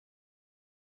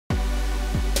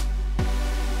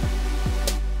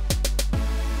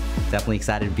Definitely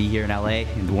excited to be here in LA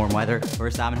in the warm weather.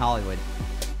 First time in Hollywood.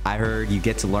 I heard you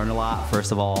get to learn a lot,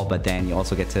 first of all, but then you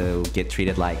also get to get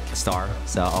treated like a star.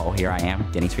 So here I am,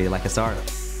 getting treated like a star.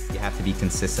 You have to be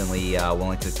consistently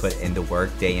willing to put in the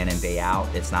work day in and day out.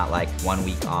 It's not like 1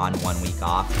 week on, 1 week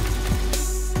off.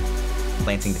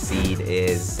 Planting the seed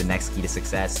is the next key to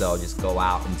success, so just go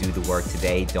out and do the work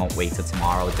today. Don't wait till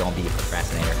tomorrow. Don't be a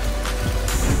procrastinator.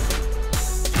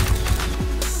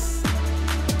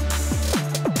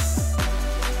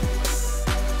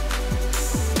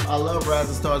 I love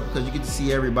Rising Stars because you get to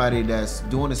see everybody that's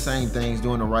doing the same things,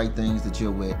 doing the right things that you're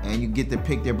with, and you get to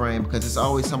pick their brain because it's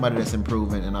always somebody that's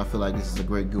improving, and I feel like this is a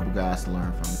great group of guys to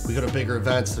learn from. We go to bigger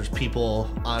events, there's people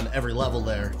on every level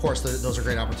there. Of course, those are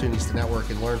great opportunities to network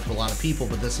and learn from a lot of people,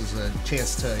 but this is a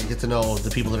chance to get to know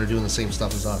the people that are doing the same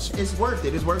stuff as us. It's worth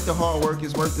it. It's worth the hard work.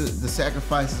 It's worth the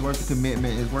sacrifice. It's worth the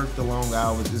commitment. It's worth the long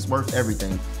hours. It's worth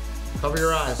everything. Cover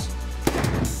your eyes.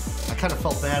 I kind of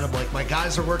felt bad. I'm like, my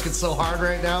guys are working so hard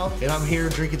right now, and I'm here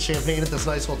drinking champagne at this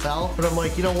nice hotel. But I'm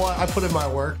like, you know what? I put in my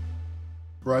work.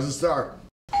 Rising Star.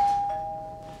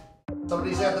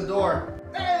 Somebody's at the door.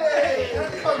 Hey!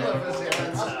 Come with us here.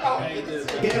 Let's go.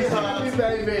 Get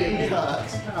baby. How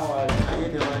you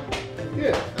doing?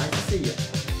 Good. Nice to see you.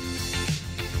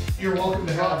 You're welcome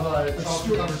to have a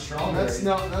chocolate-covered strawberry. That's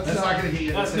not going to get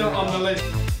you. That's not on the list.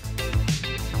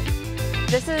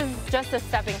 This is just a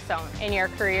stepping stone in your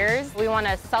careers. We want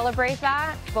to celebrate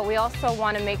that, but we also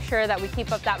want to make sure that we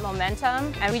keep up that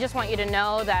momentum. And we just want you to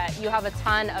know that you have a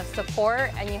ton of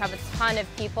support and you have a ton of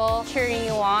people cheering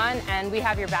you on, and we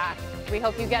have your back. We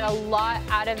hope you get a lot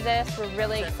out of this. We're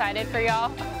really excited for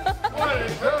y'all.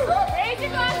 Raise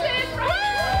your glasses!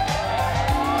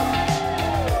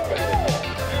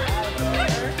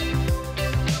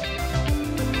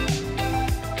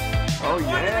 Oh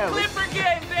yeah! Clipper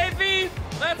game, baby!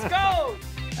 Let's go!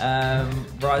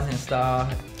 Rising Star.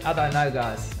 I don't know,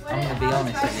 guys. I'm gonna be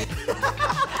honest with you.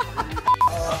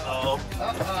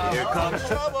 Here comes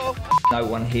trouble. No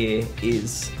one here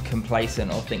is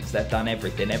complacent or thinks they've done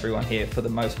everything. Everyone here, for the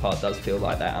most part, does feel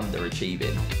like they're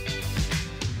underachieving.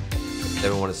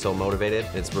 Everyone is so motivated.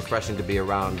 It's refreshing to be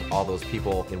around all those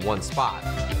people in one spot.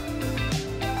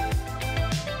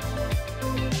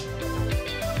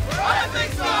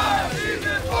 Rising Star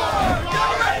Season 4!